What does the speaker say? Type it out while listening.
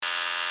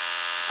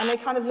And they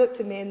kind of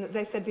looked at me and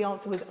they said the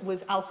answer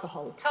was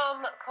alcohol.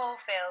 Tom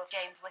Caulfield,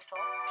 James Whittle.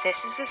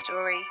 This is the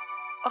story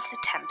of The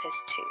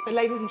Tempest 2. So,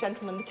 ladies and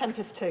gentlemen, The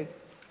Tempest 2.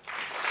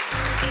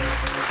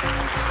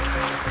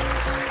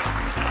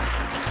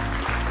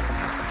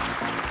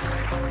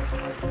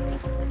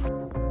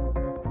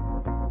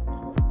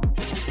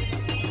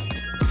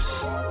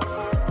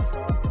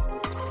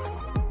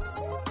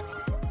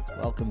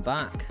 Welcome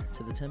back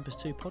to the Tempest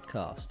 2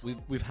 podcast.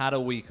 We've had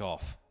a week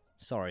off.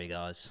 Sorry,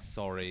 guys.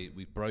 Sorry,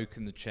 we've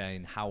broken the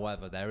chain.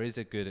 However, there is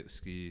a good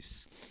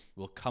excuse.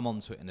 We'll come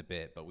on to it in a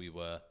bit, but we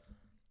were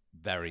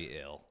very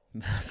ill.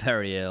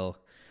 Very ill.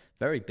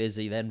 Very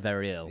busy, then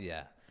very ill.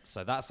 Yeah,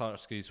 so that's our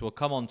excuse. We'll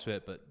come on to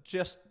it, but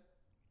just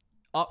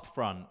up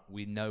front,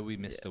 we know we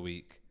missed a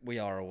week. We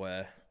are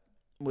aware.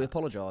 We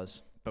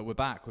apologise. But we're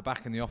back. We're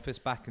back in the office,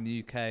 back in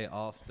the UK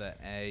after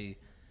a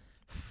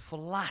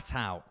flat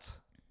out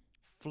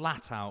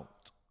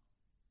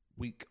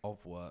week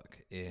of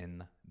work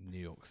in New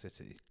York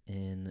City.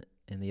 In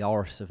the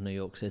arse of New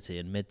York City,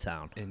 in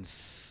Midtown. In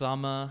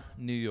summer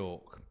New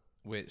York,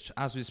 which,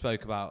 as we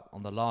spoke about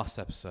on the last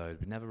episode,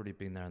 we've never really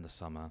been there in the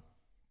summer,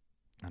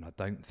 and I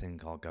don't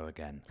think I'll go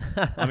again.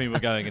 I mean, we're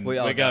going in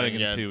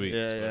 2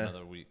 weeks for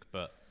another week,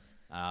 but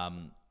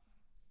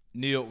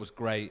New York was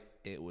great.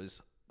 It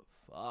was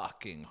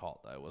fucking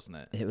hot though, wasn't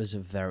it? It was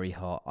very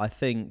hot. I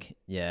think,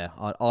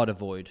 I'd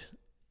avoid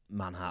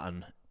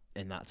Manhattan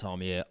in that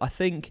time of year. I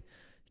think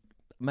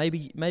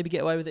maybe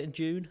get away with it in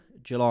June.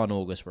 July and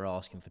August, we're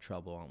asking for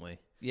trouble, aren't we?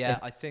 Yeah,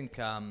 I think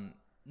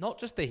not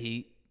just the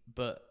heat,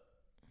 but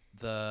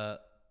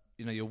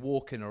you're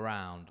walking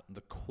around,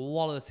 the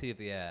quality of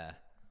the air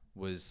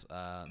was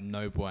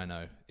no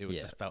bueno. It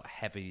just felt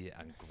heavy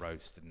and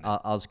gross, didn't it?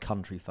 Us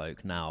country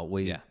folk now,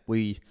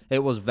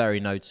 it was very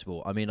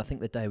noticeable. I mean, I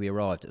think the day we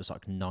arrived, it was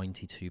like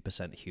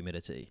 92%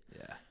 humidity.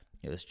 Yeah.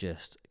 It was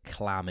just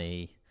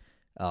clammy.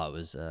 It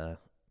was,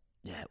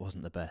 it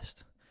wasn't the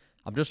best.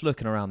 I'm just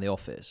looking around the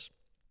office.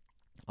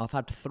 I've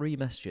had 3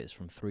 messages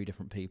from 3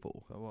 different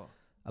people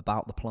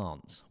about the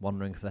plants,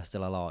 wondering if they're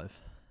still alive.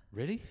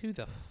 Really? Who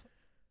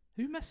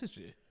messaged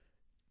you?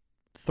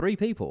 3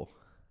 people.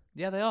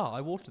 Yeah, they are.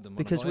 I watered them.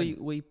 Because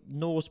we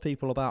nosed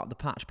people about the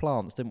patch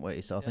plants, didn't we?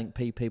 So I think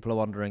people are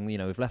wondering,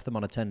 we've left them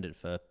unattended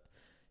for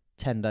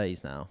 10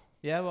 days now.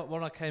 Yeah, well,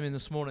 when I came in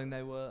this morning,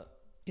 they were,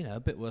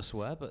 a bit worse for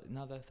wear, but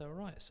now they're all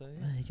right. So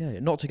yeah. There you go.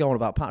 Not to go on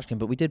about patchkin,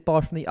 but we did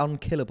buy from the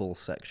unkillable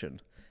section.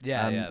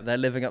 Yeah. They're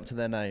living up to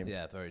their name.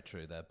 Yeah, very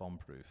true. They're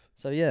bomb-proof.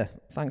 So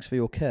thanks for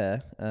your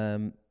care.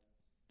 Other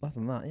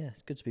than that,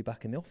 it's good to be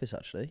back in the office,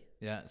 actually.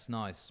 Yeah, it's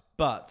nice.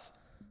 But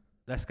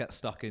let's get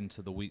stuck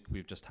into the week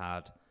we've just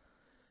had.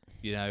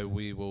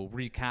 We will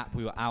recap.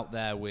 We were out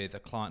there with a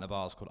client of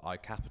ours called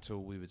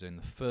iCapital. We were doing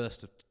the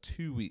first of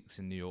 2 weeks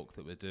in New York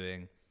that we're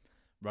doing,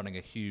 running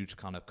a huge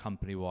kind of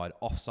company-wide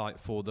offsite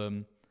for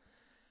them.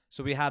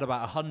 So we had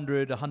about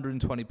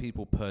 120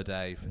 people per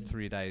day for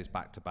 3 days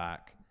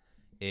back-to-back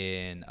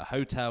in a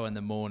hotel in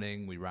the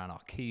morning. We ran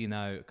our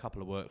keynote, a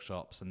couple of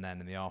workshops, and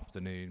then in the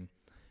afternoon,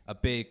 a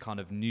big kind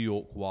of New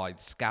York-wide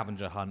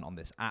scavenger hunt on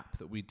this app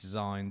that we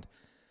designed.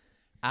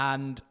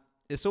 And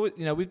it's always,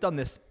 we've done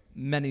this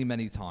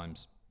many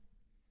times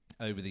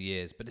over the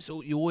years, but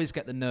you always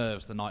get the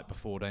nerves the night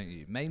before, don't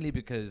you? Mainly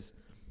because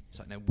it's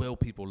like, will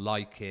people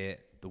like it?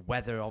 The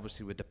weather,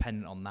 obviously, we're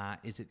dependent on that.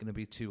 Is it going to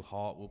be too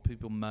hot? Will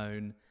people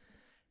moan?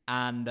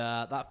 And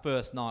that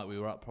first night, we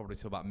were up probably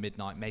till about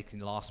midnight making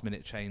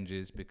last-minute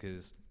changes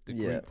because the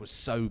group was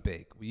so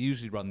big. We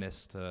usually run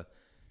this to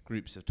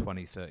groups of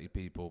 20, 30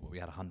 people, but we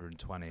had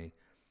 120.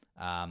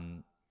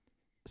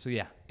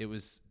 It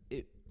was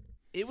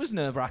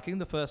nerve-wracking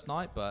the first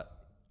night, but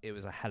it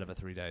was a hell of a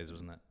 3 days,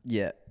 wasn't it?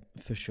 Yeah,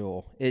 for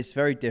sure. It's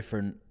very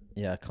different,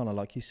 kind of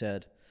like you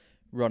said,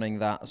 running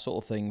that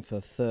sort of thing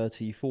for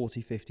 30,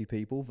 40, 50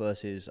 people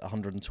versus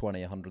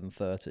 120,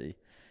 130.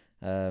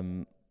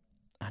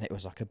 And it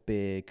was like a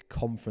big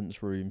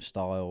conference room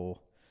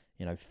style,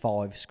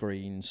 5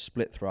 screens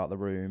split throughout the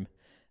room,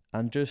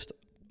 and just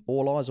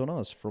all eyes on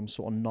us from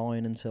sort of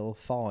 9 until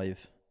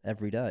 5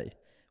 every day,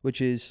 which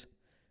is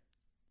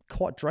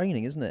quite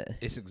draining, isn't it?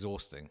 It's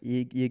exhausting.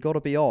 You got to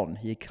be on.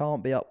 You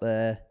can't be up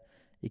there.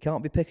 You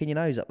can't be picking your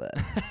nose up there.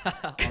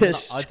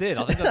 I did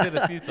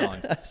a few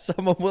times.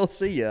 Someone will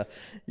see you.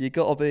 You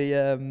got to be,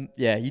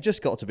 you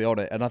just got to be on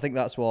it. And I think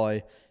that's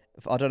why,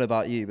 I don't know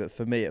about you, but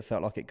for me, it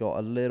felt like I got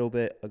a little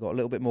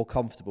bit more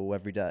comfortable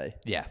every day.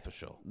 Yeah, for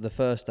sure. The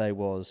first day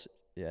was,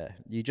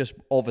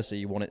 obviously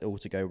you want it all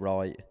to go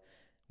right.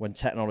 When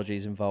technology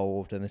is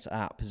involved and this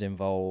app is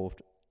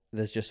involved,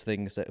 there's just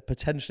things that are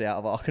potentially out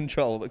of our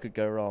control that could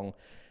go wrong.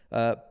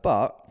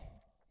 But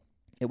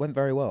it went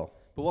very well.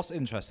 But what's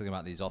interesting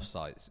about these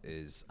offsites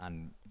is,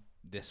 and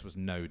this was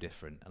no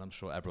different, and I'm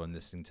sure everyone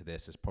listening to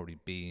this has probably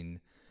been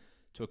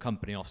to a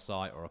company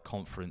offsite or a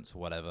conference or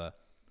whatever,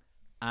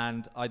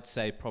 and I'd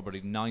say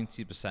probably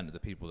 90% of the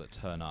people that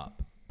turn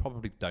up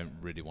probably don't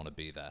really want to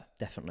be there.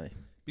 Definitely.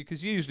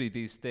 Because usually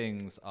these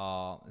things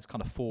it's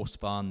kind of forced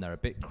fun, they're a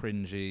bit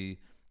cringy,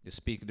 You're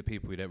speaking to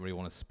people you don't really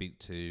want to speak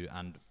to.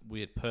 And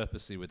we had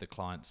purposely, with the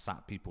clients,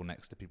 sat people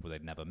next to people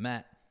they'd never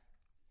met.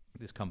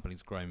 This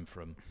company's grown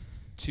from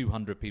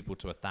 200 people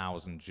to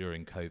 1,000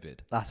 during COVID.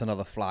 That's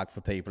another flag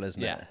for people,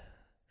 isn't it?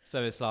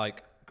 So it's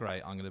like,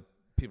 great,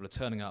 people are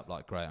turning up,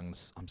 like, great, I'm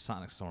sat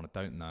next to someone I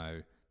don't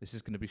know. This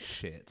is going to be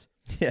shit.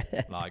 Yeah.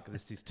 Like,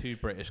 there's these two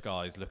British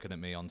guys looking at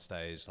me on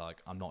stage, like,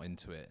 I'm not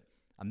into it.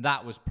 And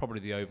that was probably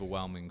the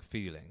overwhelming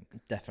feeling.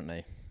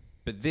 Definitely.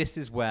 But this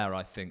is where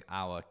I think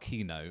our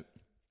keynote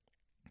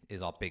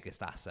is our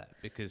biggest asset,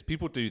 because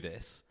people do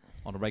this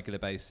on a regular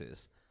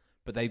basis,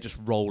 but they just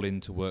roll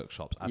into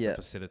workshops as a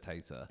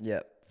facilitator.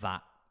 Yeah.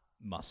 That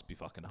must be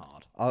fucking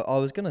hard. I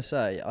was going to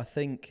say, I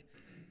think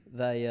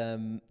they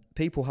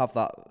people have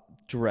that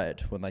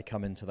dread when they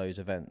come into those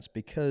events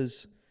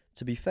because,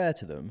 to be fair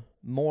to them,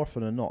 more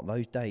often than not,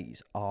 those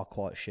days are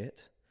quite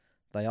shit.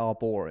 They are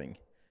boring.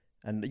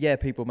 And yeah,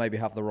 people maybe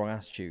have the wrong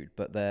attitude,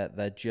 but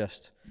they're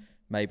just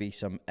maybe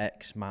some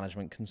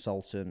ex-management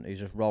consultant who's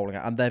just rolling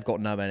out, and they've got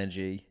no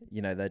energy.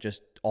 You know, they're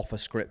just off a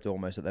script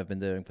almost that they've been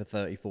doing for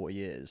 30, 40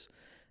 years.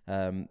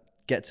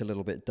 Gets a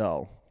little bit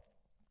dull.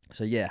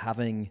 So yeah,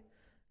 having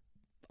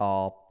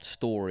our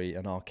story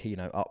and our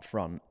keynote up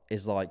front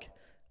is like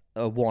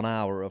a 1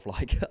 hour of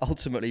like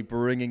ultimately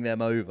bringing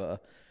them over,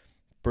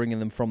 bringing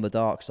them from the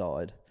dark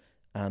side.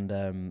 And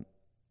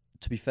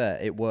to be fair,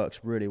 it works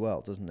really well,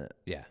 doesn't it?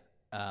 Yeah.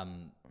 But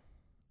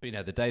you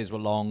know, the days were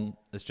long,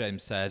 as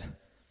James said.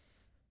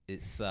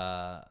 It's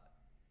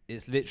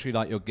literally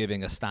like you're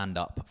giving a stand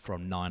up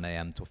from 9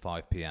 a.m. to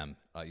 5 p.m.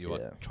 Like you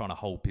are trying to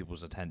hold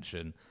people's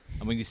attention.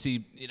 And when you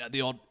see, you know,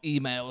 the odd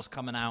emails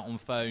coming out on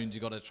phones,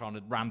 you got to try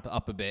to ramp it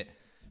up a bit.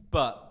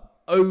 But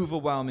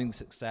overwhelming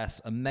success,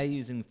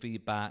 amazing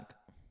feedback.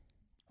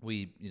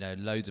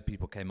 Loads of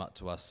people came up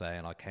to us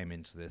saying, I came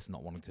into this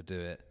not wanting to do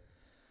it,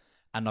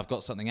 and I've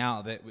got something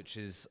out of it, which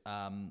is,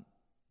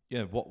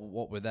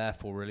 what we're there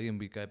for, really. And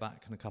we go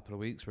back in a couple of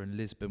weeks. We're in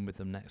Lisbon with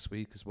them next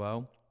week as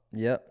well.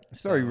 Yeah,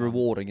 it's very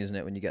rewarding, isn't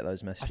it, when you get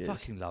those messages? I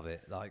fucking love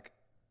it. Like,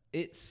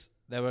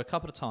 there were a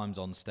couple of times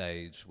on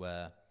stage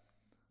where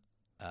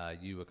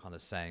you were kind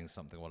of saying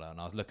something, and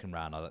I was looking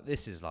around. I was like,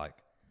 this is like,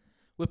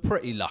 we're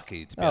pretty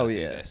lucky to be able to do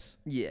this.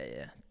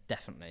 Yeah,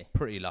 definitely.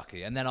 Pretty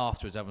lucky. And then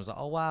afterwards, everyone's like,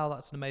 oh, wow,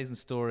 that's an amazing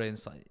story. And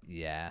it's like,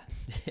 yeah.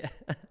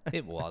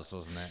 It was,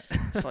 wasn't it?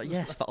 It's like,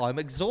 yes, but I'm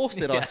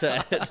exhausted, I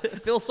said.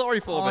 Feel sorry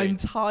for me. I'm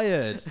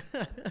tired.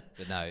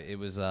 But no, it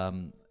was,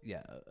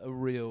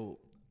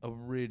 a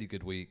really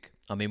good week.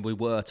 I mean, we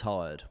were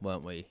tired,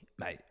 weren't we?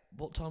 Mate,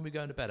 what time are we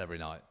going to bed every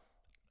night?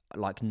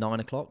 Like 9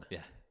 o'clock?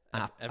 Yeah.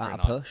 Every night.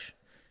 A push.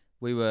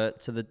 We were,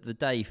 so the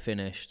day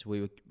finished,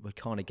 we would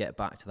kind of get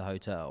back to the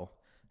hotel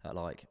at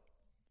like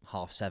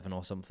 7:30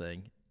 or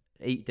something,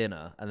 eat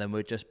dinner, and then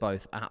we're just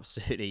both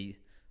absolutely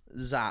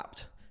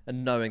zapped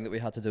and knowing that we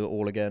had to do it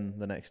all again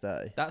the next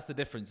day. That's the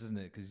difference, isn't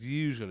it? Because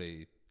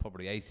usually,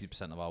 probably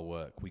 80% of our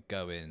work, we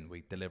go in,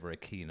 we deliver a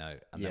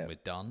keynote, and then we're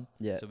done.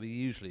 Yeah. So we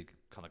usually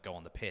kind of go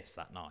on the piss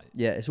that night.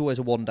 Yeah, it's always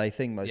a one-day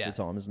thing most of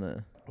the time, isn't it?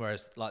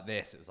 Whereas like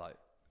this, it was like,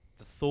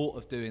 the thought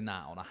of doing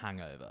that on a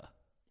hangover.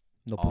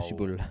 Not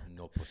possible.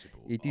 Not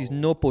possible. It is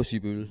not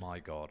possible. My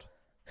God.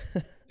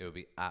 It would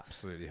be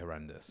absolutely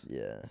horrendous.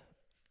 Yeah.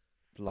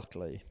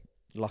 Luckily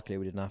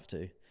we didn't have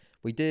to.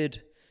 We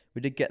did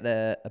get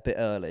there a bit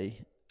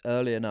early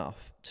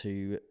enough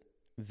to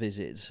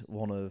visit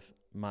one of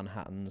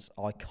Manhattan's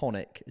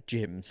iconic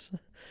gyms.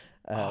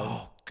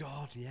 Oh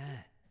God, yeah.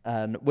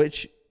 And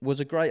which was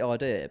a great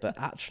idea, but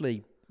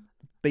actually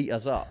beat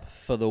us up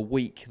for the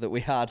week that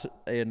we had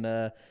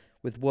in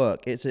with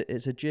work. It's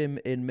a gym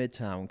in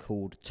Midtown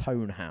called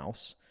Tone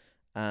House,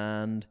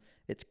 and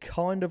it's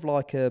kind of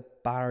like a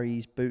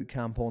Barry's boot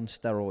camp on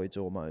steroids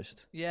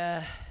almost.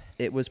 Yeah.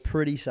 It was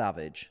pretty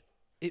savage.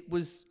 It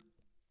was.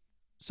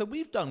 So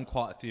we've done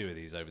quite a few of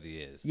these over the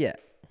years. Yeah.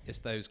 It's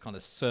those kind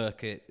of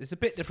circuits. It's a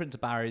bit different to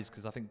Barry's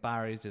because I think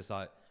Barry's is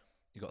like,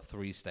 you've got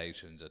 3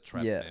 stations, a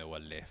treadmill, a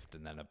lift,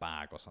 and then a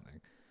bag or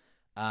something.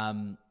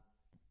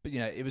 But,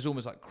 it was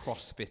almost like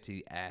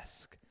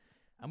CrossFit-y-esque.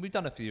 And we've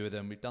done a few of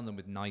them. We've done them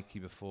with Nike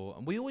before.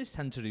 And we always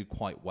tend to do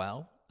quite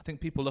well. I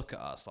think people look at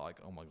us like,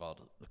 oh, my God,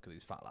 look at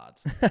these fat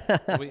lads.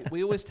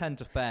 we always tend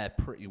to fare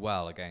pretty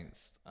well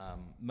against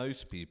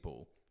most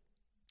people.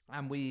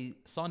 And we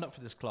signed up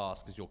for this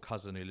class because your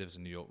cousin who lives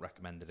in New York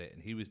recommended it,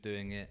 and he was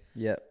doing it.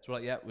 Yeah. So we're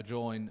like, yeah, we'll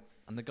join.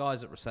 And the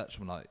guys at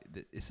reception were like,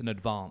 it's an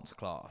advanced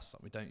class.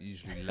 Like, we don't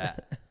usually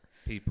let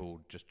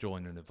people just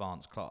join an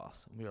advanced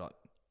class. And we were like,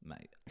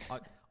 mate,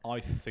 I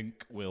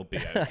think we'll be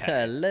okay.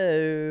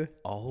 Hello.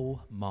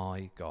 Oh,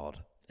 my God.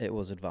 It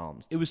was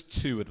advanced. It was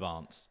too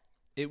advanced.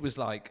 It was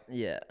like...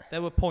 Yeah.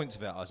 There were points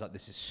of it I was like,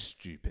 this is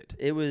stupid.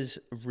 It was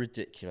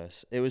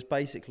ridiculous. It was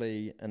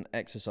basically an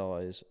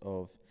exercise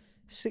of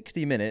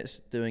 60 minutes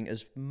doing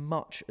as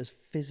much as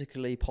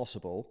physically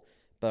possible,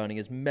 burning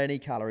as many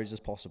calories as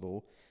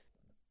possible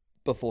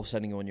before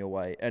sending you on your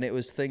way. And it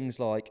was things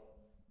like,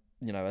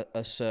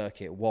 a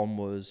circuit. One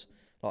was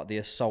like the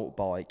assault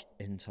bike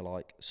into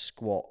like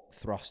squat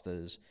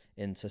thrusters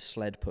into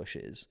sled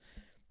pushes.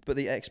 But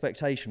the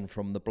expectation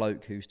from the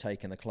bloke who's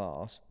taking the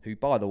class, who,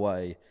 by the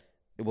way,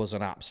 it was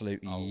an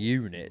absolute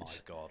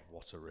unit. My God,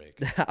 what a rig.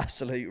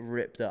 Absolute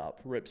ripped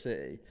up, Rip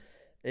City,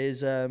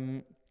 is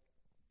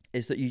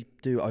that you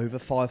do over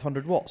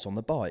 500 watts on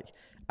the bike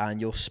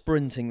and you're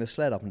sprinting the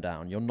sled up and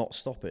down, you're not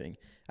stopping,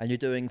 and you're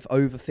doing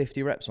over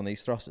 50 reps on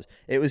these thrusters.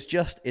 It was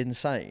just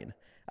insane.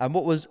 And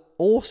what was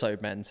also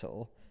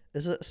mental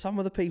is that some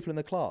of the people in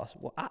the class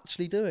were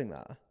actually doing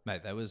that.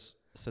 Mate,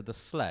 so the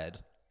sled,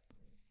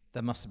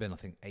 there must have been, I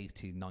think,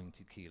 80,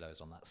 90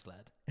 kilos on that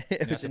sled.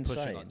 It was to push it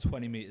insane. like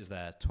 20 metres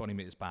there, 20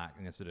 metres back,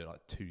 and you had to do it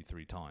like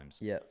 2-3 times.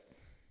 Yeah.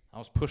 I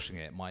was pushing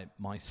it.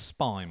 My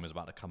spine was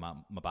about to come out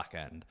my back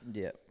end.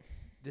 Yeah.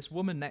 This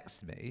woman next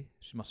to me,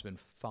 she must have been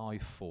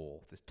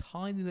 5'4", this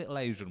tiny little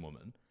Asian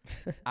woman,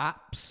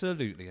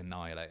 absolutely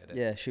annihilated it.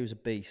 Yeah, she was a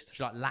beast.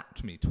 She like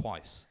lapped me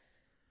twice.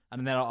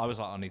 And then I was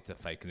like, I need to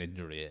fake an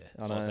injury here.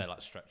 So I was there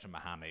like stretching my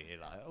hammy,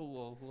 like, oh,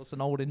 well, what's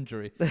an old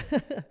injury?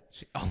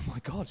 Oh my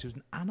God, she was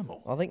an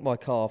animal. I think my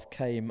calf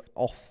came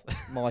off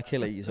my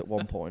Achilles at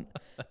one point.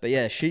 But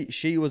yeah,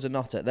 she was a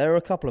nutter. There are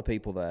a couple of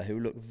people there who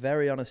look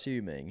very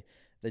unassuming.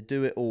 They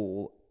do it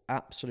all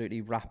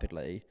absolutely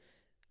rapidly,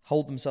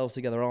 hold themselves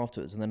together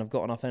afterwards, and then have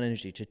got enough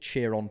energy to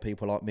cheer on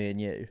people like me and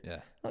you.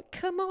 Yeah. Like,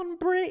 come on,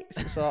 Bricks.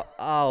 It's like,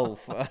 oh,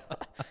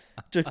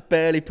 just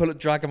barely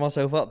dragging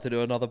myself up to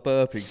do another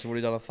burpee because I've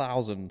already done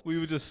 1,000. We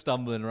were just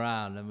stumbling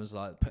around and was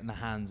like putting the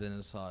hands in and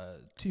it's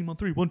like, team on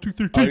 3, 1, 2,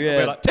 3, team. Oh, yeah. And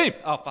we were like, team.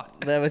 Oh,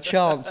 fuck. There were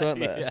chants, weren't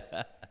there?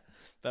 Yeah.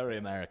 Very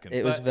American.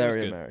 It was very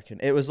good. American.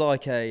 It was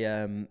like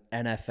a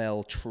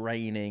NFL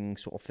training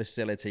sort of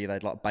facility.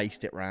 They'd like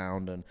based it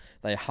round, and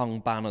they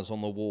hung banners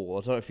on the wall.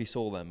 I don't know if you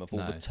saw them of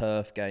all the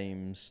turf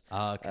games,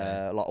 like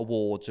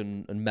awards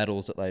and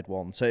medals that they'd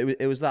won. So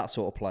it was that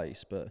sort of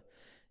place. But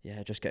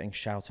yeah, just getting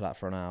shouted at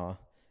for an hour.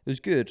 It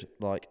was good.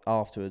 Like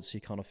afterwards,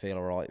 you kind of feel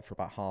all right for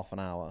about half an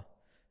hour,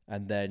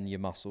 and then your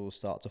muscles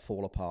start to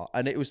fall apart.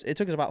 And it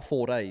took us about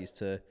 4 days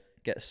to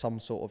get some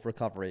sort of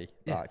recovery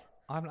back.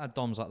 I haven't had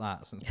DOMs like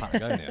that since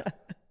Patagonia.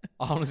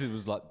 I honestly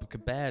was like,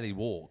 could barely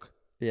walk.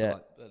 Yeah. For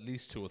like at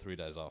least 2 or 3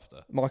 days after.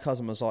 My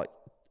cousin was like,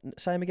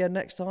 same again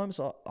next time? It's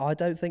like, I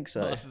don't think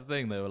so. That's the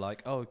thing. They were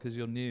like, oh, because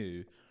you're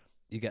new,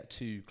 you get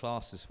 2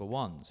 classes for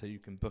 1, so you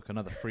can book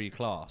another free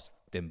class.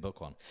 Didn't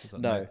book one. I was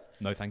like, No.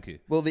 No, thank you.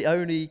 Well, the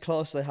only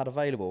class they had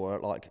available were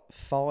at like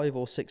 5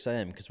 or 6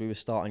 a.m. because we were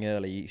starting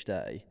early each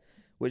day,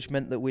 which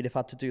meant that we'd have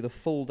had to do the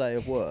full day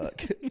of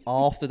work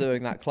after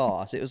doing that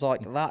class. It was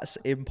like, that's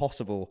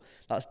impossible.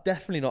 That's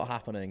definitely not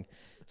happening.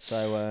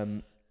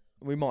 So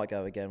we might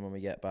go again when we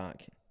get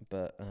back,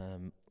 but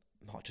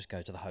might just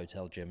go to the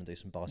hotel gym and do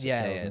some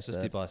bicep curls instead.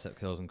 Just do bicep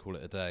curls and call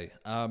it a day.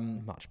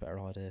 Much better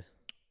idea.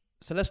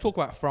 So let's talk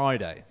about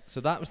Friday. So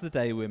that was the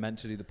day we were meant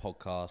to do the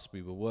podcast.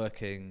 We were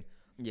working,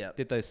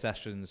 did those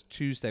sessions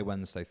Tuesday,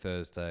 Wednesday,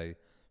 Thursday.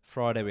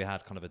 Friday we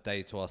had kind of a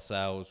day to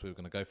ourselves. We were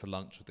going to go for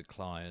lunch with the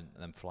client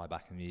and then fly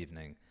back in the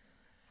evening.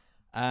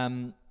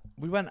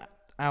 We went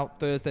out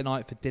Thursday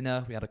night for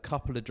dinner. We had a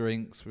couple of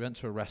drinks. We went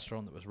to a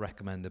restaurant that was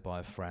recommended by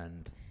a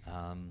friend.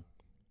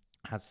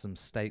 Had some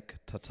steak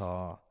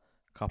tartare,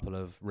 couple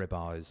of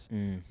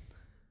ribeyes,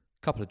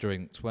 couple of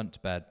drinks. Went to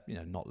bed,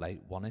 not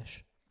late,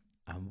 1ish,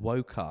 and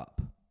woke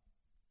up.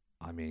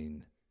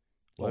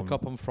 Woke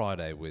up on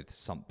Friday with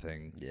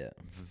something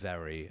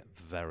very,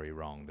 very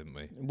wrong, didn't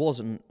we?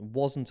 It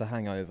wasn't a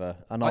hangover.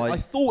 And I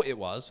thought it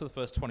was for the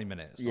first 20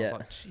 minutes. Yeah. I was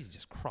like,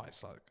 Jesus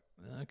Christ,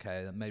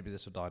 okay, maybe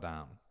this will die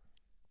down.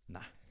 Nah.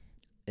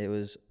 It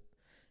was,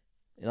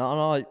 and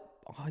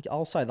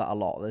I'll say that a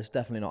lot. There's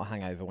definitely not a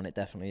hangover when it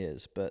definitely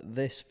is. But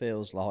this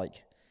feels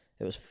like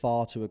it was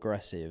far too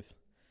aggressive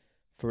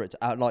for it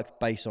to, like,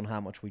 based on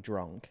how much we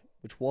drunk,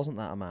 which wasn't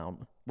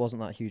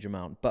that huge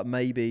amount. But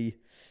maybe,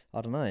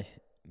 I don't know,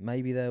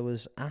 maybe there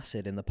was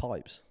acid in the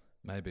pipes.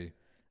 Maybe.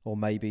 Or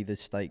maybe the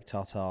steak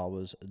tartare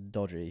was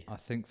dodgy. I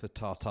think the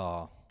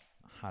tartare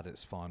had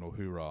its final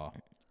hoorah.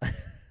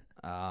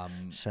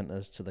 Sent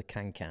us to the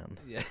can.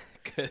 Yeah,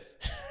 because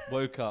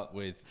woke up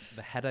with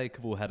the headache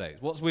of all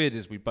headaches. What's weird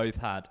is we both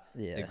had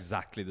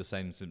exactly the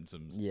same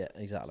symptoms. Yeah,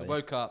 exactly. So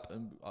woke up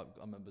and I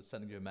remember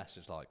sending you a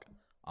message like,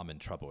 I'm in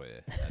trouble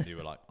here. And you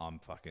were like, I'm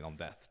fucking on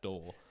death's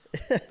door.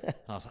 And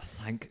I was like,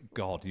 thank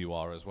God you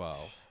are as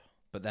well.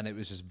 But then it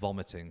was just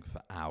vomiting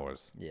for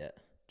hours. Yeah.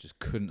 Just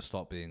couldn't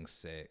stop being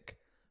sick.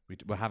 We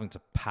were having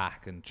to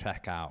pack and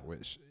check out,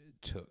 which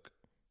took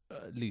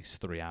at least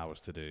 3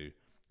 hours to do.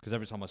 Because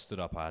every time I stood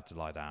up, I had to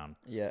lie down.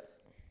 Yeah.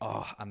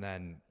 And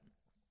then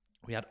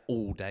we had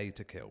all day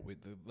to kill.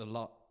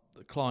 The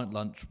client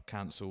lunch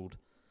cancelled,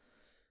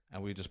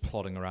 and we were just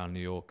plodding around New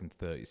York in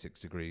 36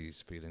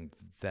 degrees, feeling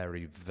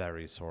very,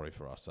 very sorry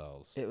for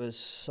ourselves. It was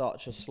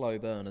such a slow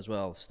burn as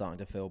well, starting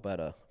to feel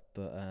better.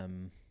 But,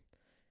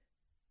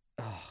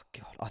 oh,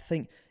 God, I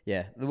think,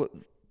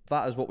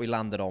 that is what we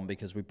landed on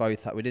because we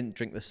didn't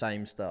drink the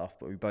same stuff,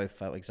 but we both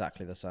felt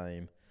exactly the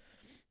same.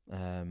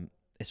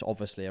 It's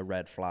obviously a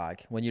red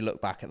flag when you look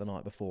back at the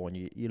night before and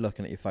you're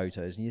looking at your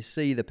photos and you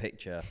see the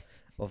picture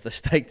of the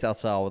steak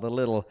tartare with a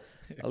little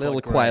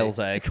Quite quail's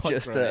grey. egg,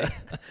 Quite grey.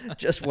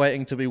 just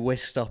waiting to be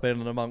whisked up in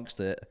and amongst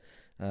it.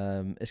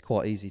 It's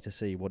quite easy to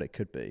see what it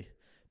could be.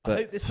 I But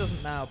hope this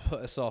doesn't now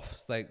put us off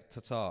steak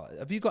tartare.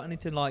 Have you got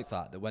anything like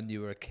that when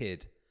you were a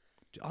kid?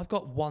 I've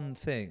got one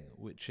thing,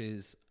 which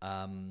is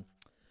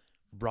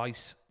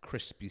Rice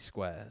crispy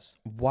squares.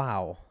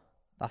 wow,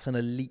 that's an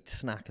elite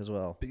snack as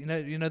well. But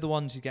you know the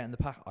ones you get in the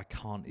pack. I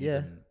can't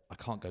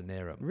go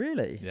near them.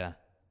 Really? Yeah,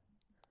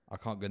 I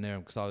can't go near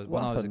them because What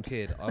when I was a happened?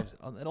 kid, it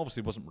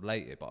obviously wasn't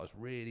related, but I was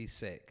really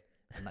sick,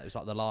 and that was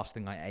like the last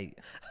thing I ate.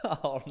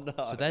 Oh no.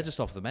 So they're just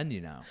off the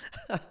menu now.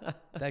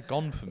 They're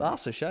gone for me.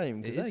 That's a shame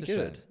It because is they're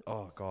a good. shame.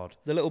 Oh god.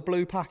 The little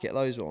blue packet,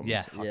 those ones.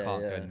 Yeah, I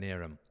can't go near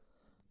them.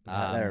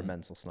 They're a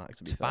mental snack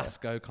to be fair.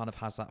 Tabasco kind of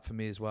has that for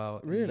me as well.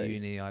 Really?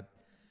 In uni, I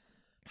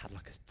had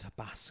like a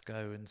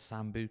Tabasco and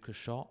Sambuca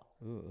shot,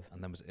 Ooh.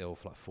 and then was ill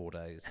for like 4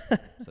 days.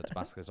 So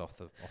Tabasco's off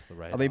the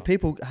radar. I mean,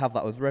 people have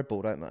that with Red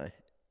Bull, don't they?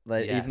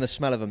 Even the Yes.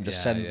 smell of them just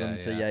Yeah, sends yeah, them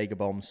to yeah. Jaeger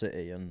Bomb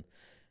City. And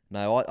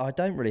no, I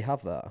don't really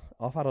have that.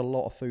 I've had a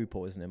lot of food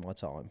poisoning in my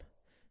time.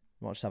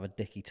 Might just have a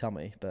dicky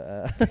tummy,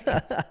 but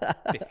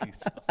Dicky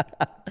tummy.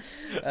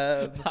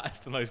 That's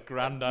the most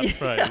grandad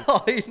phrase.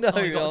 I know. Oh,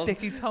 you got a I-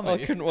 dicky tummy. I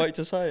couldn't wait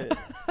to say it.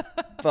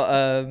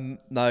 But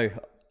no,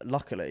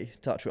 luckily,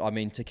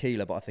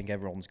 tequila. But I think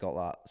everyone's got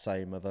that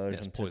same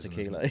aversion to poison,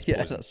 isn't tequila. it? It's Yeah,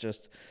 poison.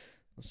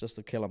 that's just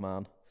a killer,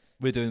 man.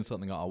 We're doing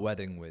something at our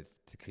wedding with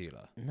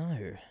tequila.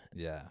 No.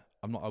 Yeah,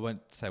 I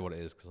won't say what it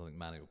is because I think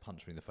Manny will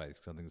punch me in the face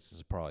because I think it's a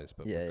surprise.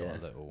 But Yeah, we've got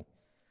yeah. a little.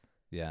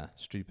 Yeah,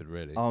 stupid,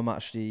 really. I'm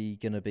actually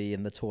gonna be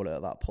in the toilet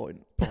at that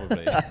point.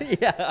 Probably.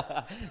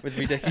 Yeah, with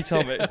me dicky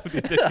tummy. With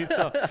your dicky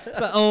tummy. It's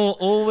like,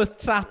 all this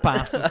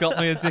tapas has got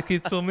me a dicky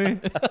tummy.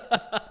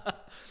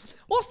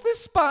 What's this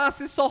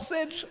spicy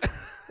sausage?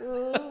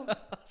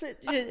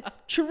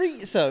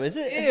 Chorizo, is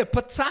it? Here,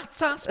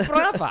 patatas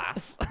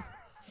bravas.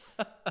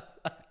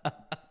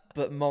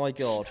 But my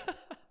God,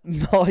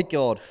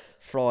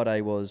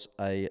 Friday was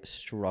a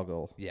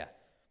struggle. Yeah,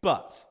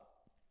 but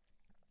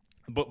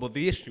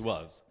the issue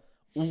was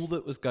all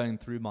that was going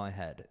through my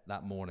head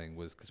that morning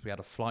was because we had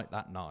a flight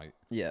that night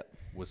Yeah.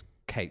 was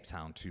Cape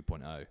Town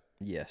 2.0.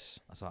 Yes.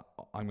 I was like,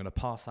 I'm going to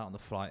pass out on the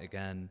flight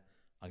again.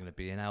 I'm going to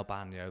be in El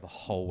Baño the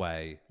whole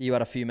way. You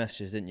had a few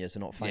messages, didn't you, to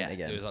not faint Yeah,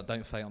 again? it was like,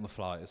 don't faint on the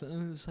flight. It's,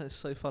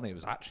 so funny. It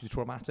was actually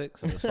traumatic,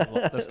 so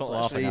let's not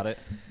laughing at it.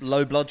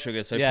 Low blood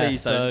sugar, so Yeah,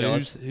 please so don't,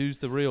 guys. who's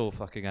the real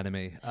fucking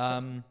enemy?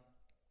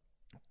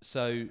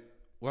 So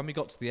when we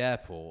got to the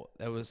airport,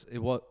 there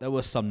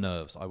were some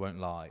nerves, I won't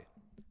lie.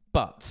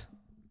 But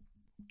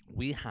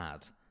we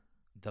had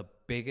the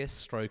biggest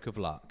stroke of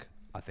luck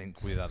I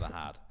think we've ever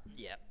had.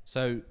 Yeah.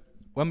 So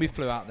when we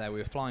flew out there, we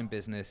were flying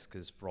business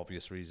because for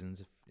obvious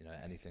reasons, if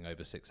anything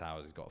over 6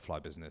 hours, you've got to fly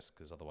business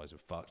because otherwise we're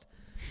fucked.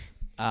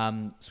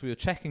 So we were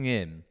checking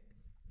in,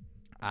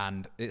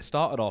 and it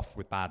started off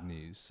with bad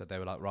news. So they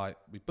were like, right,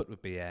 we booked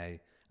with BA,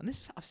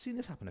 and I've seen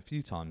this happen a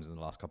few times in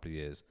the last couple of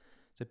years.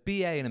 So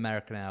BA and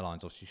American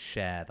Airlines obviously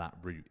share that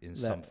route in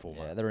some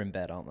format. Yeah, they're in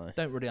bed, aren't they?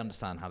 Don't really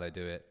understand how they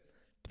do it,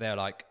 but they're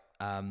like,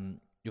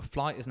 your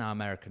flight is now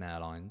American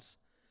Airlines.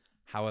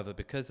 However,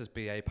 because there's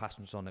BA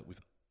passengers on it,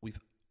 we've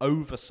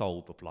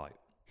oversold the flight.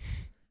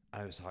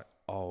 And I was like,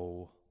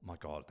 oh my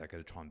God, they're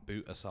going to try and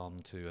boot us on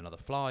to another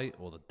flight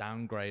or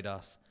downgrade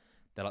us.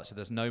 They're like, so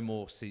there's no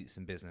more seats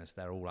in business.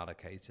 They're all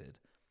allocated.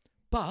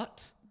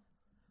 But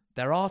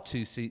there are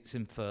 2 seats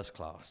in first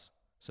class.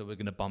 So we're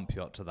going to bump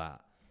you up to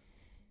that.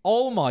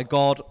 Oh my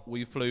God,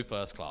 we flew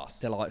first class.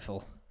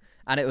 Delightful.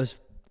 And it was...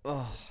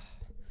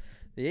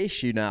 the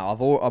issue now,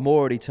 I'm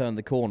already turned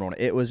the corner on it.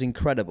 It was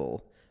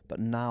incredible, but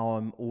now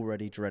I'm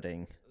already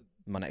dreading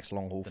my next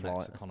long-haul The flight.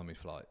 next economy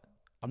flight.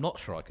 I'm not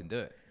sure I can do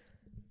it.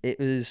 It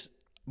was...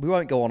 We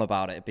won't go on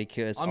about it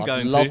because I'm I'd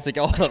going love to. to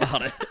go on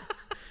about it.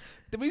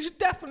 We should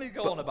definitely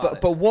go on about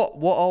it. But what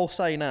I'll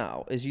say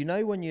now is,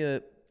 when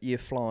you're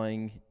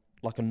flying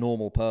like a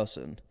normal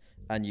person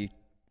and you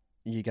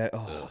go,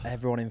 oh,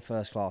 everyone in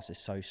first class is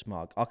so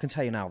smug. I can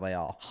tell you now they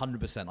are.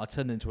 100%. I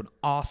turned into an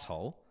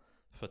arsehole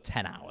for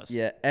 10 hours.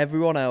 Yeah,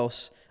 everyone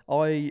else,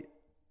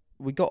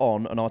 we got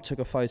on and I took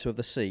a photo of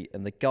the seat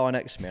and the guy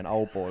next to me, an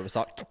old boy, was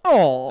like,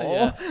 oh.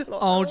 Yeah.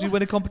 Oh, did you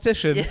win a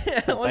competition? Yeah,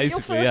 So was it your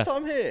basically, first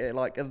time here?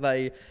 Like,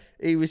 and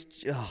he was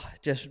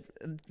just,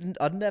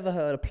 I'd never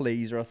heard a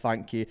please or a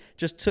thank you.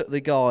 Just took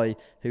the guy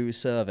who was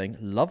serving,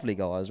 lovely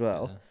guy as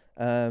well,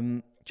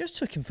 just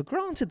took him for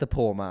granted, the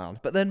poor man.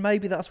 But then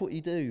maybe that's what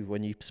you do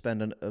when you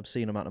spend an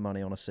obscene amount of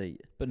money on a seat.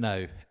 But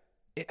no,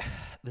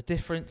 the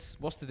difference,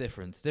 what's the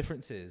difference? The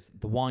difference is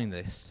the wine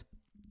list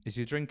is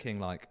you're drinking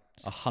like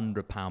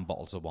 £100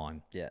 bottles of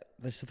wine. Yeah,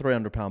 this is a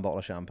 £300 bottle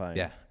of champagne.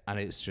 Yeah, and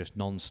it's just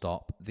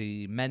non-stop.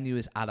 The menu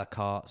is a la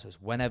carte, so it's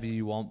whenever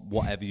you want,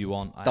 whatever you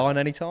want. Dine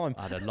anytime.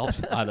 I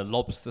had a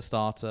lobster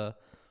starter,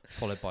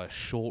 followed by a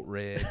short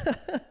rib,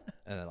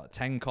 and then like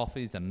 10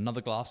 coffees, then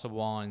another glass of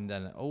wine,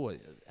 then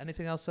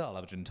anything else? I'll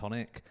have a gin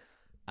tonic.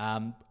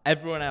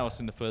 Everyone else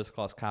in the first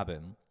class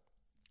cabin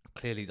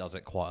clearly does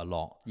it quite a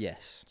lot.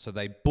 Yes. So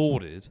they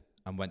boarded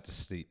and went to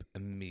sleep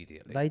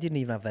immediately. They didn't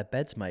even have their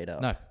beds made up.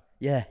 No.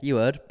 Yeah, you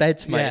heard.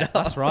 Beds made Yeah, up.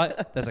 that's right.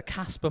 There's a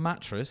Casper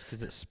mattress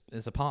because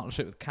it's a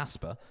partnership with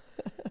Casper.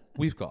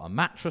 We've got a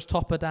mattress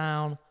topper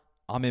down.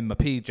 I'm in my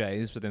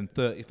PJs within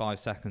 35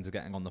 seconds of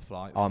getting on the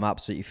flight. I'm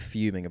absolutely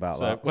fuming about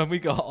So that. when we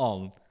got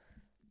on,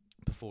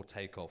 before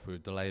takeoff, we were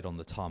delayed on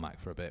the tarmac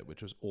for a bit,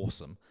 which was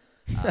awesome.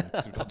 So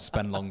we got to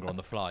spend longer on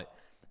the flight.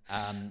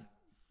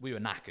 We were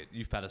knackered.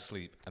 You fell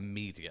asleep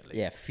immediately.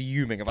 Yeah,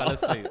 fuming Fell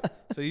about that. asleep.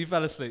 So you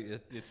fell asleep.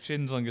 Your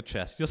chin's on your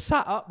chest. You're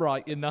sat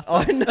upright. You're nuts.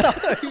 I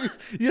know.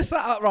 You're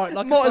sat upright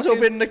like Might a as well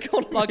fucking- been an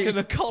economy. like an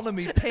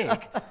economy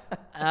pig.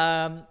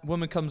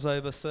 Woman comes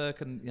over, sir,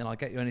 can I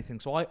get you anything?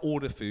 So I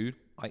order food,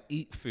 I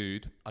eat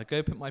food, I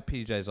go put my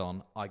PJs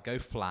on, I go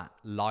flat,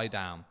 lie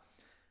down.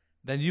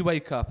 Then you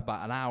wake up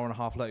about an hour and a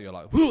half later, you're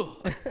like,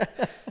 whoa!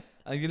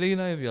 And you lean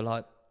over, you're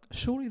like,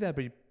 surely they'll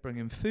be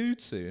bringing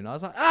food soon. I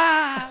was like,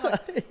 I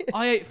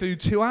ate food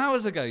 2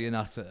 hours ago, you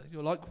nutter.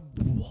 You're like,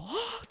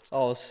 what? I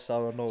was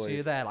so annoyed. So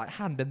you're there, like,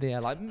 hand in the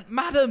air, like,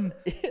 madam,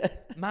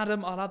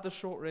 madam, I'll have the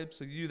short ribs,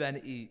 so you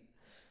then eat.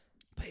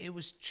 But it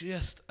was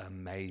just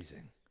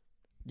amazing.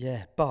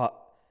 Yeah, but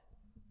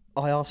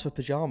I asked for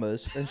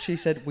pyjamas and she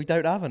said, we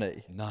don't have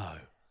any. No.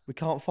 We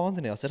can't find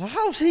any. I said,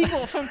 how's he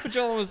got some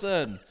pyjamas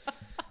then?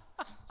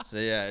 So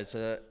yeah,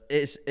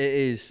 it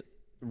is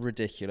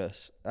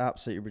ridiculous.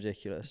 Absolutely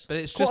ridiculous. But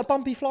it's quite just a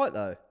bumpy flight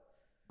though.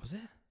 Was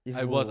it? It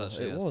It was was,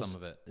 actually it yeah, was.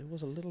 some of it. It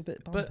was a little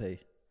bit But- bumpy.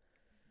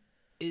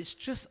 It's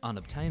just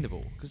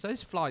unobtainable because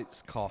those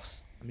flights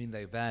cost. I mean,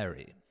 they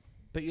vary,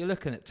 but you're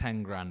looking at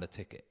 10 grand a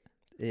ticket.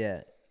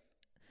 Yeah.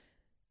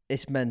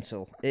 It's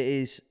mental.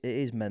 It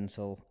is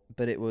mental.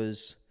 But it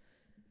was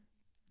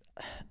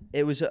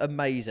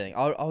amazing.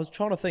 I was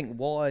trying to think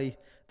why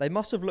they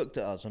must have looked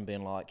at us and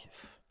been like,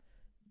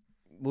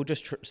 we'll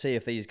just see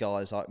if these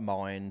guys like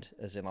mind,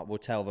 as in like we'll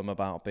tell them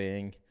about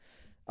being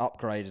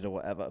upgraded or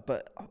whatever.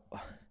 But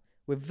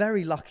we're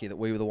very lucky that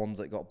we were the ones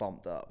that got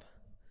bumped up.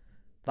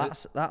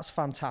 That's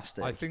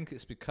fantastic. I think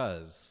it's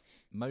because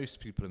most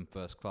people in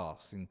first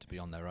class seem to be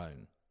on their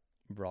own.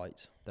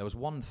 Right. There was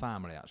one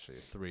family actually,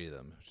 3 of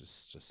them, which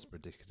is just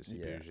ridiculously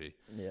bougie.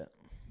 Yeah.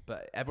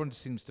 But everyone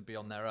just seems to be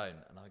on their own,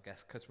 and I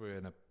guess because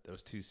there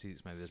was 2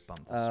 seats, maybe there's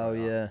bumped. us Oh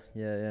straight up.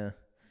 yeah.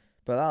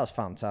 But that was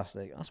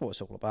fantastic. That's what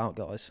it's all about,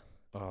 guys.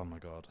 Oh my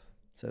god.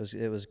 So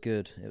it was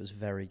good. It was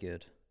very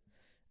good.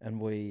 And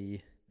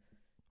when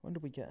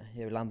did we get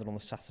here? We landed on the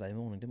Saturday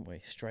morning, didn't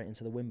we? Straight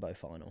into the Wimbo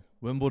final.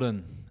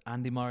 Wimbledon.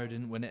 Andy Murray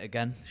didn't win it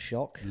again.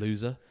 Shock.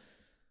 Loser.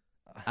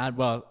 And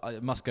well, I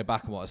must go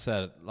back on what I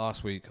said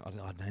last week. I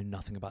know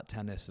nothing about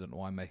tennis. I don't know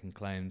why I'm making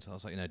claims. I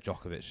was like,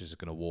 Djokovic is just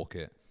going to walk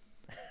it.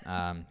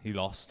 He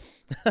lost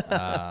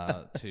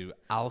to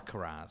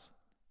Alcaraz,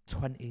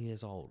 20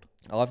 years old.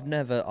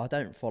 I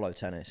don't follow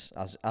tennis,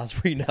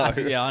 as we know.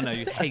 Yeah, I know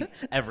you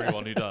hate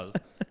everyone who does.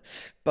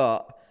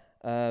 But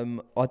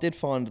I did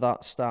find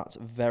that stat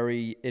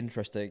very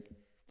interesting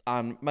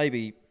and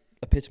maybe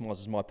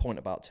epitomises my point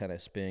about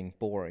tennis being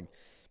boring,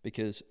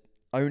 because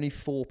only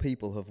 4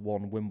 people have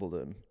won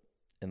Wimbledon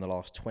in the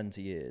last 20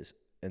 years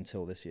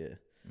until this year.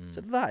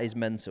 So that is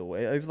mental.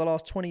 Over the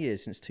last 20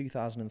 years, since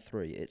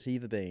 2003, it's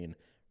either been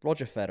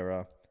Roger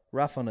Federer,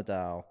 Rafa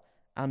Nadal,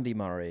 Andy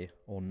Murray,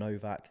 or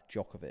Novak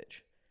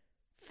Djokovic.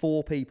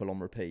 4 people on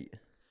repeat.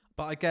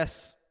 But I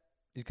guess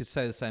you could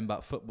say the same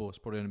about football. It's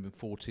probably only been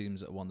 4 teams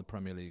that have won the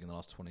Premier League in the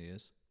last 20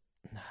 years.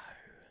 No.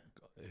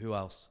 Who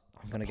else?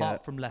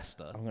 Apart from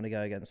Leicester. I'm going to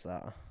go against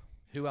that.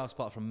 Who else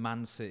apart from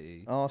Man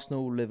City?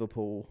 Arsenal,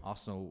 Liverpool.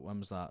 Arsenal, when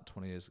was that?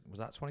 20 years? Was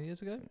that 20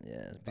 years ago? Yeah,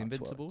 it's The about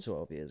Invincibles?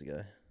 12 years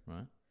ago.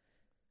 Right.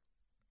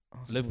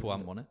 Arsenal, Liverpool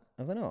haven't won it.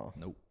 Have they not?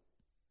 Nope.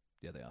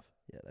 Yeah, they have.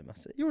 Yeah, they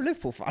must. You're a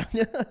Liverpool fan.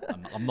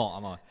 I'm not,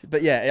 am I?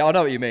 But yeah, I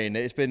know what you mean.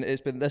 It's been.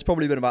 There's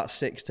probably been about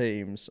 6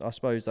 teams. I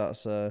suppose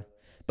that's.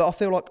 But I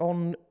feel like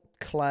on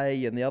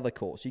clay and the other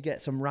courts, you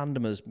get some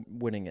randomers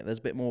winning it. There's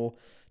a bit more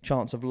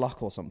chance of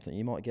luck or something.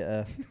 You might get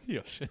a.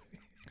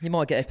 You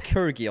might get a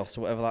Kyrgios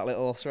or whatever that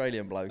little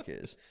Australian bloke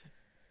is.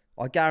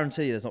 I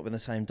guarantee you there's not been the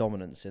same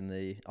dominance in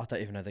the. I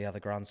don't even know the other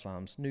Grand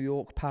Slams. New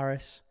York,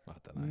 Paris, I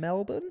don't know.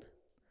 Melbourne.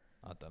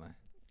 I don't know.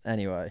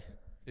 Anyway,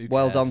 Who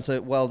well cares?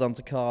 done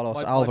to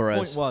Carlos My Alvarez.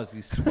 point was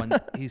he's 20.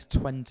 He's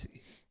 20.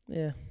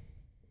 Yeah.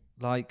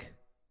 Like,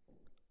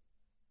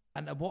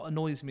 and what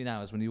annoys me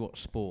now is when you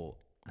watch sport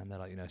and they're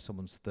like,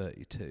 someone's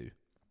 32, and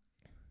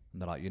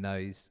they're like,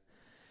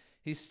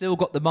 he's still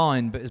got the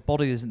mind, but his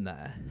body isn't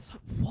there. It's like,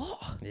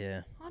 what?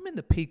 Yeah. I'm in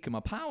the peak of my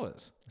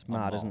powers. It's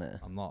mad, isn't it?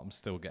 I'm not. I'm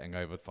still getting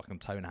over fucking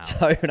toenails.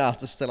 Toenails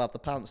to still have the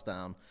pants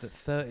down. That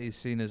 30 is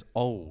seen as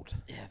old.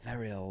 Yeah,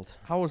 very old.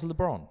 How old is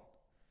LeBron?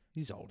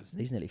 He's old, isn't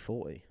he? He's nearly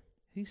 40.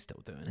 He's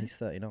still doing He's it.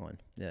 39.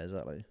 Yeah,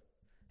 exactly.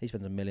 He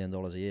spends $1 million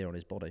a year on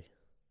his body.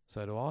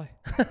 So do I.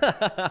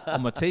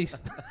 On my teeth.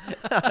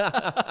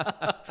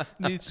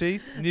 New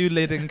teeth, new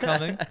lid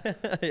incoming.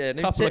 Yeah,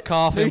 Couple of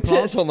calf new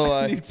implants tits on the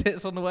way. New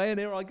tits on the way, and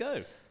here I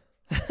go.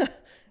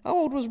 How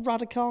old was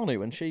Raducanu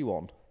when she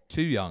won?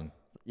 Too young.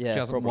 Yeah, She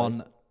hasn't probably.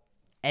 won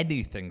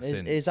anything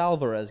since. Is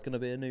Alvarez going to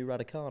be a new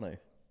Raducanu?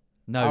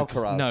 No,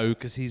 Alcaraz?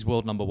 because he's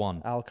world number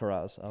 1.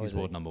 Alcaraz. Oh, He's is he?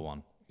 world number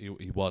 1.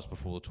 He was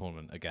before the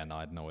tournament. Again, I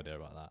had no idea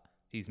about that.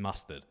 he's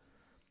mustard.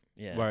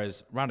 Yeah.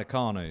 Whereas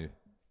Raducanu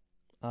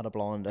Had a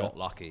blinder. got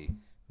lucky.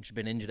 She's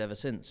been injured ever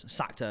since.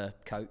 Sacked her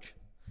coach.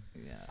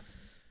 Yeah.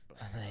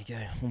 And there you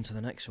go. On to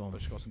the next one.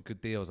 But she got some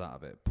good deals out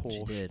of it.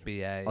 Porsche, did.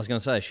 BA. I was going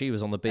to say, she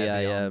was on the BA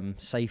Evian.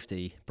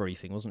 safety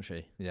briefing, wasn't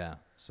she? Yeah.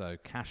 So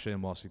cash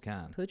in whilst you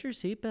can. Put your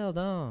seatbelt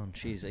on.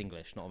 She's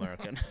English, not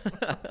American.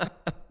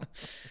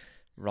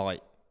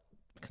 Right.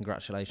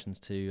 Congratulations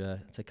to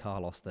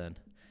Carlos then.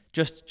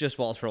 Just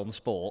whilst we're on the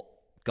sport,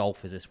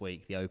 golf is this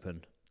week, the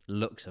Open.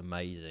 Looks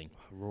amazing.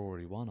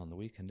 Rory won on the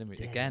weekend, didn't we?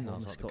 Yeah, Again, he I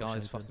won was the like, the Scottish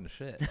guy's Open. fucking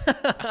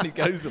shit. And he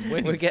goes and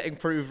wins. We're getting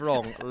proved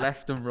wrong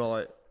left and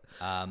right.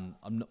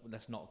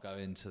 Let's not go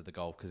into the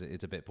golf because it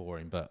is a bit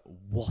boring, but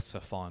what a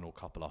final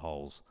couple of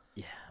holes.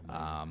 Yeah,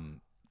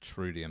 amazing.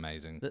 Truly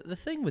amazing. The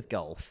thing with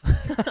golf,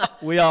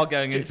 We are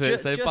going into it,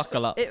 so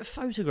buckle up. It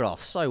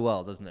photographs so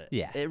well, doesn't it?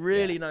 Yeah, It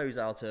really knows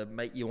how to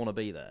make you want to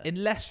be there.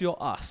 Unless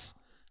you're us,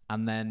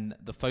 and then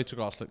the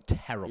photographs look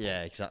terrible.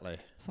 Yeah, exactly.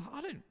 It's like,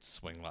 I don't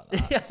swing like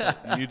that. It's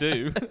like, you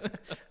do.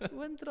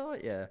 When did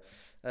I?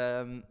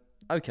 Yeah.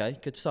 Okay,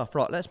 good stuff.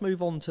 Right, let's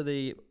move on to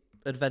the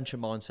adventure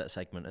mindset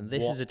segment, and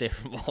this is a What?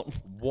 different one.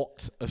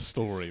 What a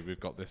story we've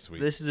got this week.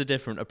 This is a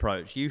different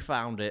approach. You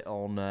found it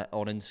on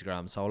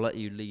Instagram, so I'll let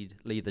you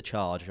lead the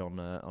charge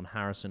on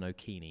Harrison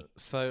Okene.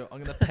 So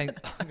I'm gonna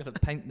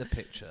paint the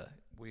picture.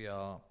 We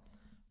are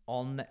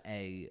on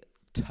a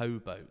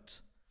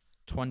towboat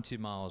 20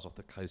 miles off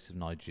the coast of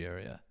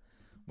Nigeria.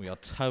 We are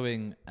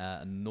towing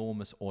an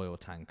enormous oil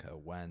tanker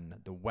when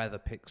the weather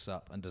picks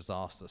up and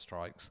disaster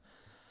strikes.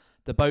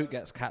 The boat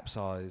gets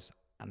capsized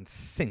and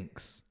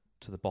sinks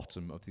to the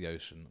bottom of the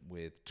ocean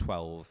with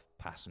 12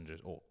 passengers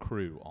or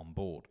crew on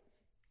board.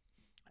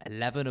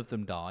 11 of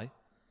them die.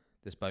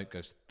 This boat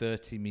goes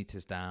 30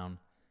 meters down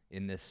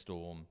in this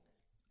storm.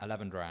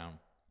 11 drown.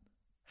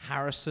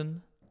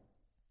 Harrison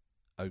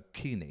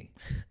Okene.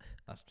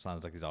 That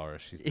sounds like he's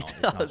Irish. He's not.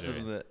 He's does,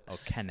 Nigerian. doesn't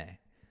it?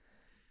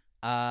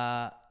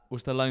 Okene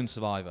was the lone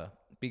survivor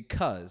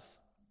because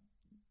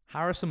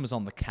Harrison was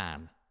on the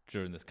can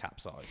during this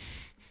capsize.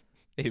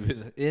 He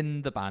was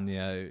in the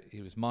banyo.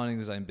 He was minding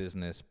his own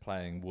business,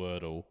 playing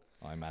Wordle,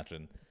 I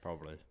imagine.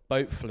 Probably.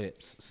 Boat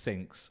flips,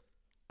 sinks,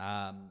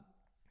 and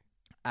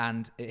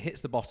it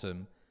hits the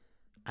bottom,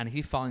 and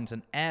he finds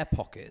an air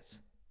pocket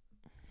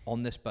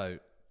on this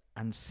boat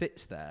and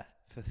sits there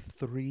for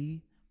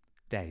 3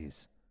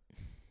 days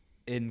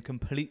in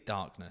complete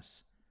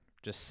darkness,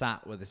 just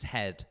sat with his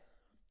head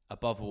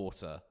above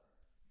water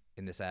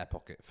in this air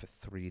pocket for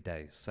 3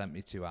 days,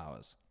 72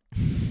 hours.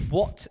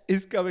 What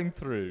is going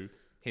through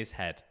his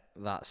head?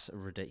 That's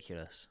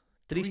ridiculous.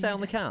 Did he 3 stay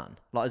on the days. can?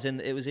 Like, as in,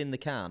 it was in the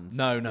can?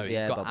 No, with he the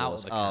air got out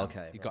bubbles? of the can. Oh,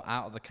 okay. He got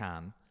out of the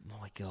can.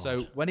 My God.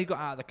 So when he got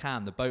out of the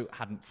can, the boat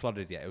hadn't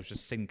flooded yet. It was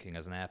just sinking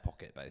as an air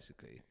pocket,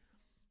 basically.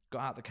 Got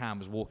out of the can,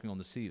 was walking on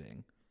the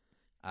ceiling,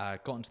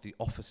 got into the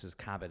officer's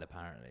cabin,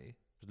 apparently,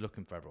 was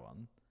looking for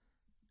everyone,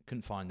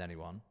 couldn't find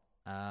anyone,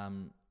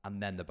 and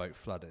then the boat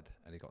flooded,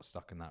 and he got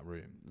stuck in that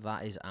room.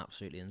 That is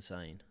absolutely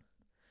insane.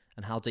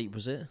 And how deep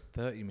was it?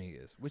 30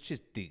 metres, which is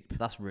deep.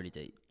 That's really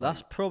deep.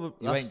 That's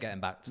probably... You ain't getting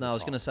back to No, the I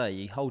was top. going to say,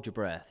 you hold your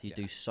breath. You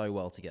do so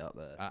well to get up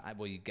there.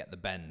 Well, you get the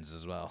bends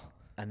as well.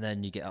 And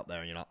then you get up there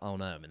and you're like, oh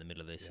no, I'm in the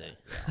middle of this sea.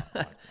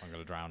 I'm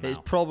going to drown now. It's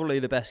probably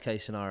the best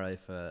case scenario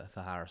for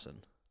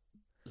Harrison.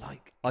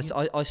 Like,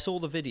 I saw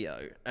the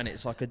video, and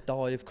it's like a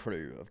dive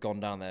crew have gone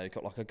down there,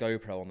 got like a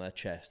GoPro on their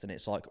chest, and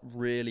it's like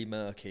really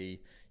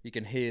murky. You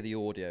can hear the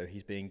audio.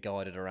 He's being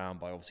guided around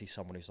by obviously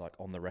someone who's like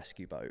on the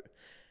rescue boat.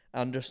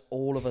 And just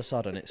all of a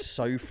sudden, it's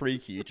so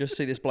freaky. You just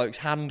see this bloke's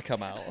hand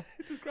come out.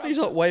 He's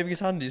like waving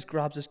his hand. He just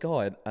grabs this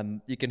guy, and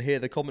you can hear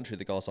the commentary.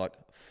 The guy's like,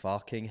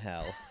 "Fucking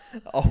hell!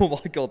 Oh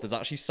my God, there's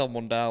actually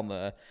someone down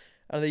there."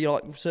 And then he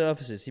like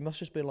surfaces. He must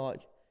just be like,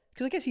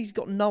 because I guess he's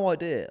got no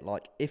idea.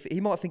 Like, if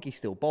he might think he's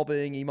still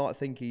bobbing, he might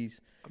think he's.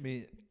 I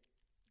mean,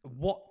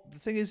 what the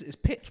thing is, it's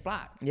pitch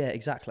black. Yeah,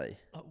 exactly.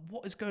 Like,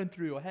 what is going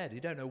through your head? You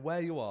don't know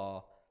where you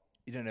are.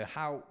 You don't know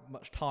how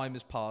much time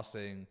is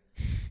passing.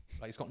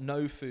 Like, he's got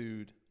no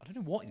food. I don't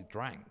know what he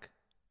drank.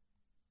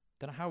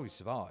 Don't know how he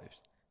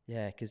survived.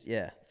 Yeah, because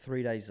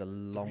 3 days is a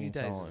long 3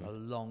 days is time. a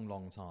long,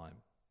 long time.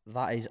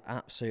 That is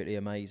absolutely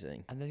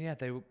amazing. And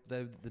then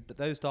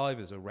those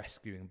divers are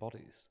rescuing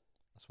bodies.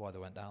 That's why they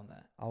went down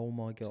there. Oh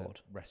my To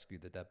God. rescue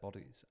the dead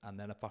bodies. And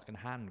then a fucking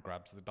hand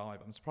grabs the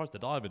diver. I'm surprised the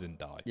diver didn't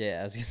die.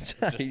 Yeah, as you Just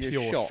say, pure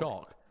you're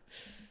shock.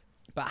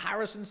 But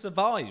Harrison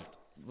survived.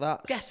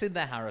 That's Get in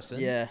there, Harrison.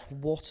 yeah.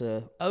 What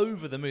a.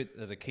 Over the moon.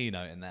 There's a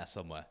keynote in there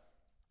somewhere.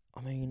 I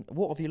mean,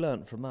 what have you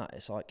learnt from that?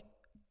 It's like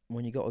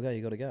when you got to go,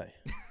 you got to go.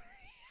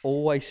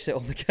 Always sit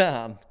on the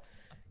can,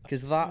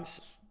 because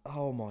that's.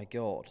 Oh my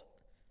God.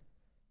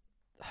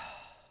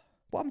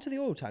 What happened to the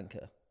oil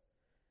tanker?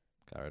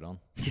 Carried on.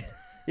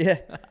 Yeah,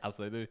 As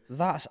they do.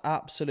 that's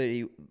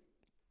absolutely.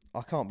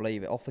 I can't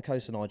believe it. Off the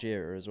coast of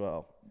Nigeria as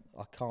well.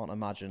 I can't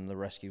imagine the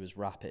rescue was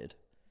rapid.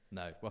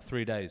 No. Well,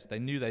 3 days. They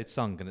knew they'd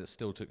sunk, and it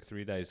still took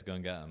 3 days to go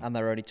and get them. And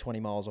they're only 20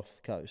 miles off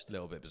the coast. A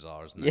little bit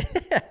bizarre, isn't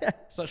it?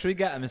 So should we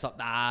get them? It's like,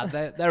 nah,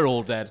 they're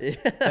all dead.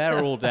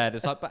 They're all dead.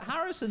 It's like, but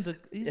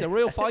he's a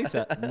real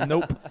fighter.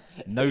 Nope.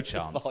 No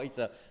chance.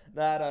 Fighter.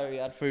 No, he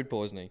had food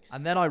poisoning.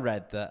 And then I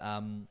read that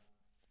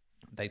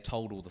they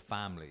told all the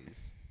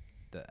families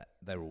that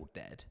they're all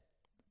dead,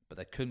 but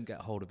they couldn't get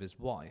hold of his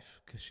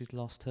wife because she'd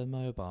lost her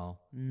mobile.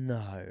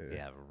 No.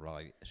 Yeah,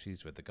 right.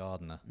 She's with the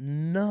gardener.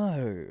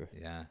 No.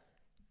 Yeah.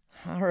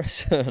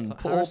 Harrison, So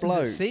poor Harrison's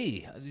bloke. at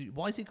sea.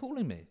 Why is he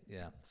calling me?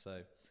 Yeah.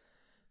 So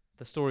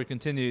the story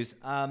continues.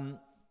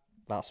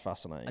 That's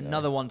fascinating.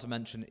 Another one to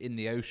mention in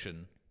the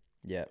ocean,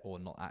 Yeah. or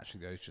not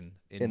actually the ocean,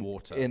 in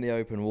water. In the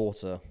open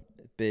water.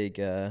 Big,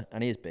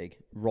 and he is big.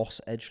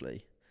 Ross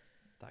Edgley.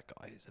 That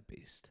guy is a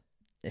beast.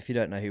 If you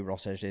don't know who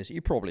Ross Edgley is,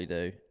 you probably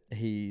do.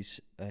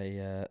 He's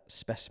a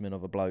specimen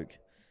of a bloke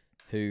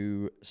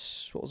who,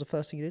 what was the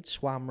first thing he did?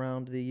 Swam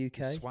around the UK?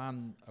 He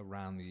swam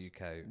around the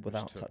UK which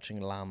Without took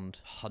touching land.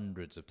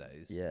 hundreds of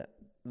days. Yeah.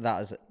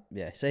 That is,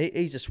 yeah. So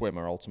he's a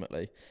swimmer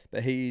ultimately,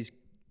 but he's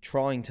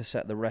trying to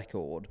set the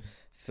record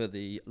for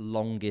the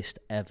longest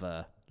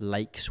ever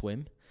lake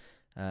swim.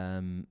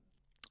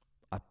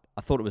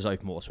 I thought it was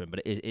open water swim,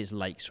 but it is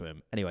lake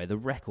swim. Anyway, the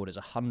record is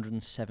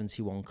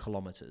 171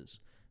 kilometres,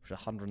 which is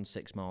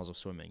 106 miles of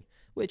swimming,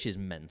 which is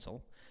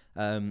mental.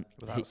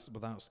 Without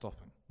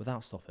stopping.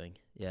 Without stopping,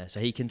 yeah. So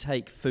he can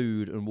take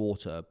food and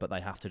water, but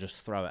they have to just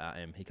throw it at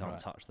him. He can't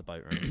touch the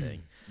boat or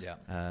anything. Yeah.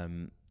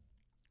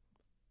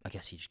 I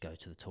guess you just go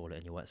to the toilet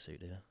in your wetsuit,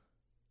 do you?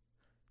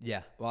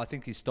 Yeah. Well, I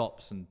think he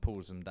stops and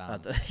pulls them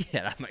down.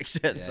 Yeah, that makes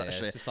sense, Yeah, yeah,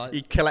 actually. it's just like-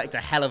 you collect a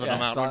hell of an Yeah,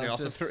 amount it's on like you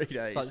after just- 3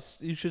 days.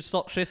 It's like, you should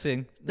stop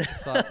shitting.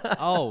 It's like,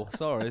 oh,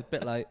 sorry, a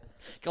bit late.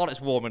 God,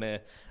 it's warm in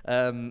here.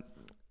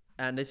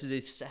 And this is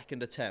his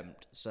second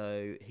attempt.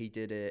 So he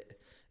did it.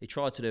 He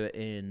tried to do it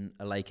in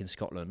a lake in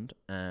Scotland,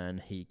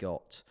 and he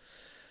got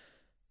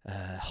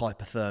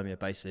hypothermia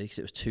basically because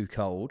it was too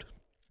cold.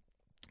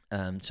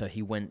 So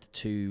he went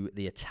to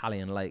the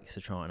Italian lakes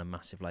to try on a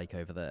massive lake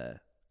over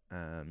there,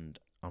 and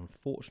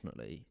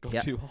unfortunately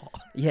Got too hot.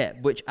 Yeah,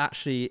 which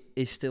actually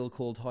is still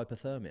called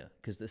hypothermia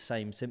because the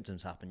same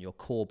symptoms happen. Your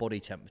core body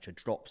temperature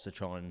drops to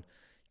try and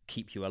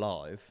keep you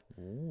alive.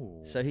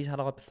 Ooh. So he's had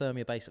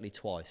hypothermia basically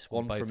twice.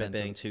 One both from it ends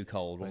of- being too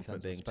cold, one both from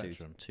it ends of being the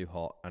spectrum. too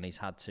hot, and he's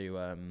had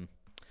to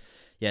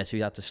so he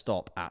had to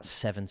stop at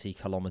 70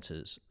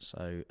 kilometers.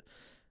 So,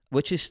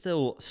 which is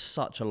still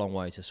such a long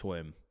way to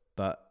swim,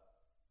 but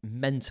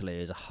mentally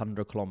is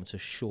 100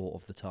 kilometers short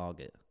of the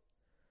target.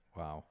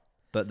 Wow.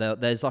 But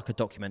there's like a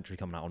documentary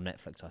coming out on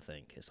Netflix, I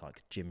think. It's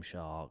like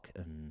Gymshark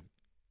and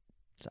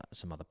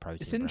some other protein.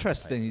 It's brand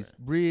interesting. pay He's for it.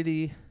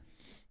 really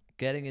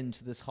getting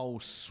into this whole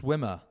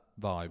swimmer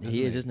vibe.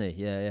 He is, isn't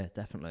he? Yeah,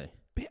 definitely.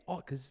 Bit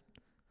odd because,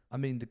 I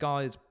mean, the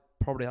guy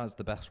probably has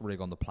the best rig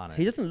on the planet.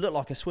 He doesn't look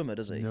like a swimmer,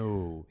 does he?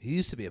 No. He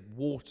used to be a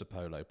water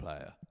polo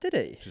player, Did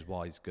he? which is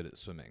why he's good at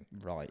swimming.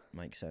 Right,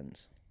 makes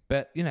sense.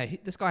 But, you know,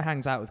 this guy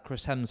hangs out with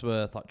Chris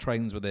Hemsworth, like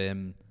trains with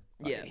him.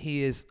 Like, Yeah.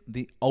 He is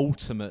the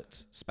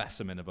ultimate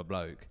specimen of a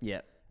bloke.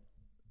 Yeah.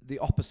 The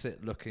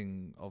opposite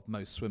looking of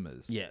most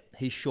swimmers. Yeah,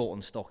 he's short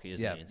and stocky,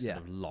 isn't Yeah, he? Instead yeah.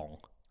 of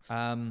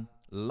long.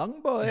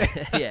 Long boy.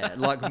 Yeah,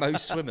 like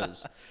most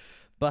swimmers.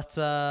 But,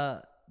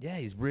 yeah,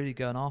 he's really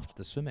going after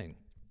the swimming.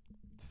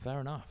 Fair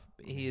enough.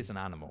 But he is an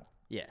animal.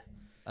 Yeah.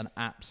 An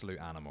absolute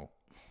animal.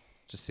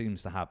 Just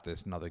seems to have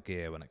this another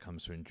gear when it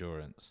comes to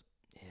endurance.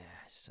 Yeah,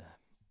 it's,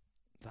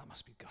 That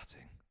must be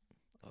gutting.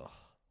 Ugh.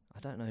 I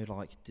don't know,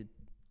 like,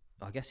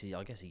 I guess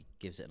he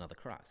gives it another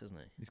crack, doesn't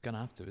he? He's going to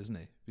have to, isn't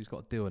he? He's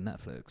got to deal with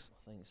Netflix.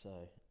 I think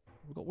so.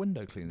 We've got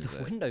window cleaners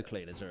there. Window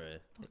cleaners are here.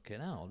 Fucking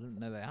hell, I didn't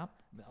know that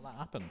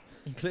happened.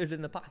 Included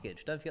in the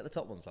package. Don't forget the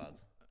top ones,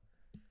 lads.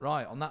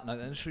 Right, on that note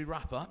then, should we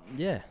wrap up?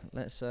 Yeah,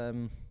 let's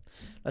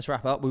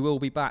wrap up. We will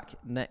be back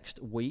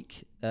next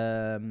week.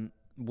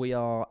 We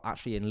are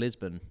actually in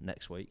Lisbon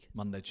next week.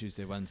 Monday,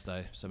 Tuesday,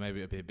 Wednesday, so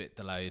maybe it'll be a bit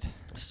delayed.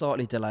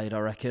 Slightly delayed, I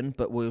reckon,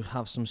 but we'll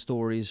have some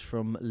stories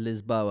from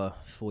Lisboa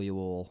for you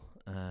all.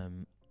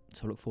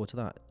 So look forward to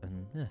that.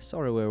 And yeah,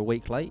 sorry we're a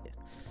week late,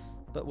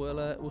 but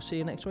we'll see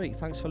you next week.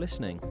 Thanks for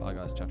listening. Bye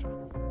guys, ciao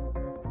ciao.